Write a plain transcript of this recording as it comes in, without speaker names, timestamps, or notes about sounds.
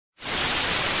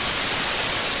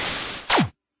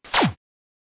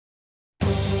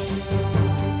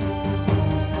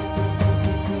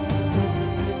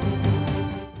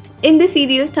In the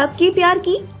serial Thapki Pyaar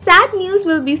ki, sad news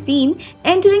will be seen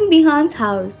entering Bihaan's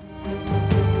house.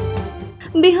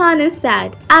 Bihaan is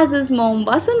sad as his mom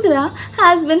Vasundra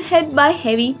has been hit by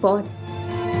heavy pot.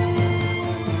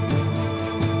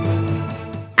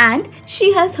 And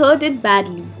she has hurt it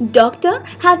badly. Doctors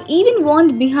have even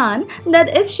warned Bihaan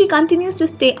that if she continues to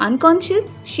stay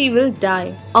unconscious, she will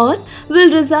die or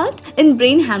will result in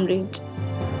brain hemorrhage.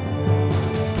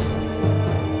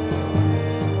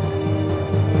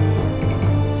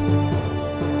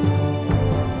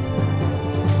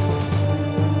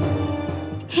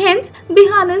 Hence,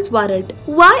 Bihaan is worried.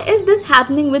 Why is this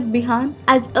happening with Bihaan?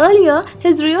 As earlier,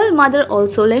 his real mother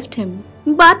also left him.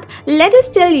 But let us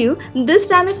tell you,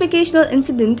 this ramificational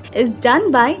incident is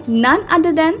done by none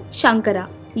other than Shankara.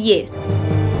 Yes.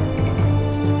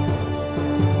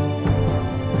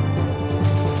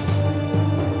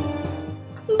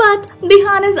 But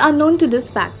Bihaan is unknown to this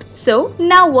fact. So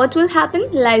now what will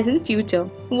happen lies in future.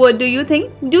 What do you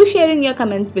think? Do share in your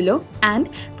comments below. And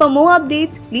for more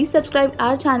updates, please subscribe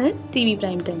our channel TV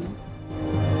Prime Time.